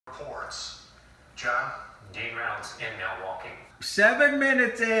starts. John? Dean Reynolds in Milwaukee. 7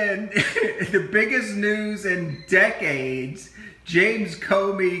 minutes in, the biggest news in decades. James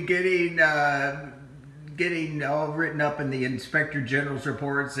Comey getting all written up in the Inspector General's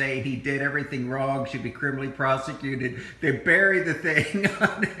report saying he did everything wrong, should be criminally prosecuted. They bury the thing in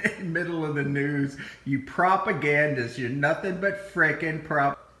the middle of the news. You propagandists, you're nothing but frickin'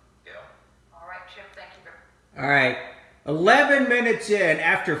 Yeah. All right, Chip, thank you. All right. 11 minutes in,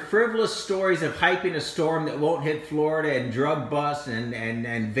 after frivolous stories of hyping a storm that won't hit Florida and drug busts and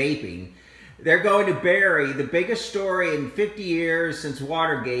vaping, they're going to bury the biggest story in 50 years since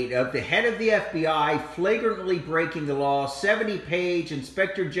Watergate of the head of the FBI flagrantly breaking the law, 70-page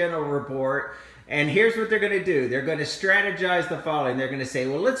Inspector General report. And here's what they're going to do. They're going to strategize the following. They're going to say,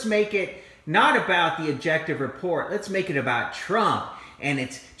 well, let's make it not about the objective report. Let's make it about Trump. And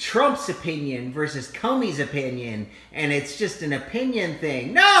it's Trump's opinion versus Comey's opinion. And it's just an opinion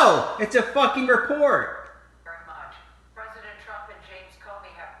thing. No! It's a fucking report. Very much. President Trump and James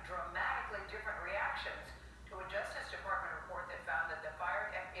Comey have dramatically different reactions to a Justice Department report that found that the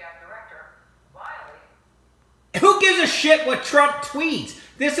fired FBI director violated. Who gives a shit what Trump tweets?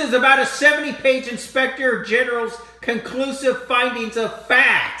 This is about a 70-page Inspector General's conclusive findings of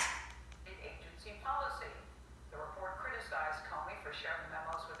fact. Agency policy. The report criticized Comey for sharing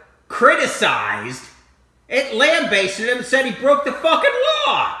memos with a Criticized? It lambasted him and said he broke the fucking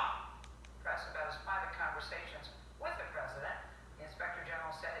law. press about his private conversations with the president. The Inspector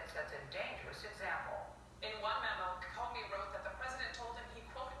General said it sets a dangerous example. In one memo, Comey wrote that the president told him he,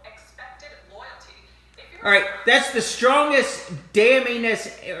 quote, expected loyalty. All right, that's the strongest damningness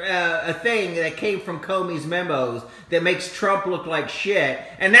thing that came from Comey's memos that makes Trump look like shit.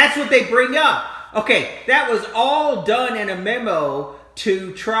 And that's what they bring up. Okay, that was all done in a memo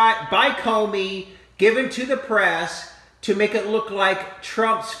to try by Comey, given to the press to make it look like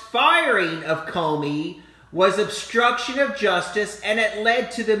Trump's firing of Comey was obstruction of justice, and it led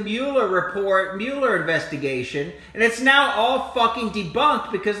to the Mueller report, Mueller investigation, and it's now all fucking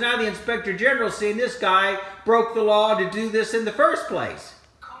debunked because now the Inspector General is saying this guy broke the law to do this in the first place.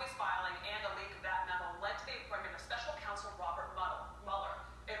 Comey's filing and a leak of that memo led to the appointment of Special Counsel Robert Mueller.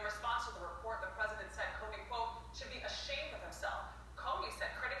 In response to the report, the president said Comey, quote, should be ashamed of himself. Comey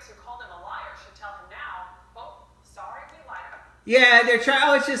said critics who called him a liar should tell him now, quote, sorry we lied to him. Yeah, they're trying,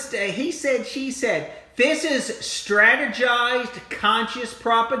 oh, it's just, he said, she said. This is strategized, conscious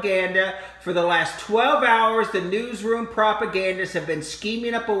propaganda. For the last 12 hours, the newsroom propagandists have been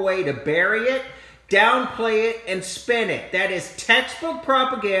scheming up a way to bury it, downplay it, and spin it. That is textbook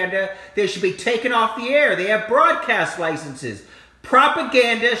propaganda. They should be taken off the air. They have broadcast licenses.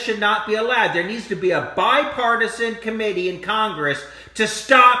 Propaganda should not be allowed. There needs to be a bipartisan committee in Congress to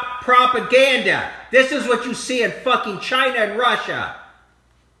stop propaganda. This is what you see in fucking China and Russia.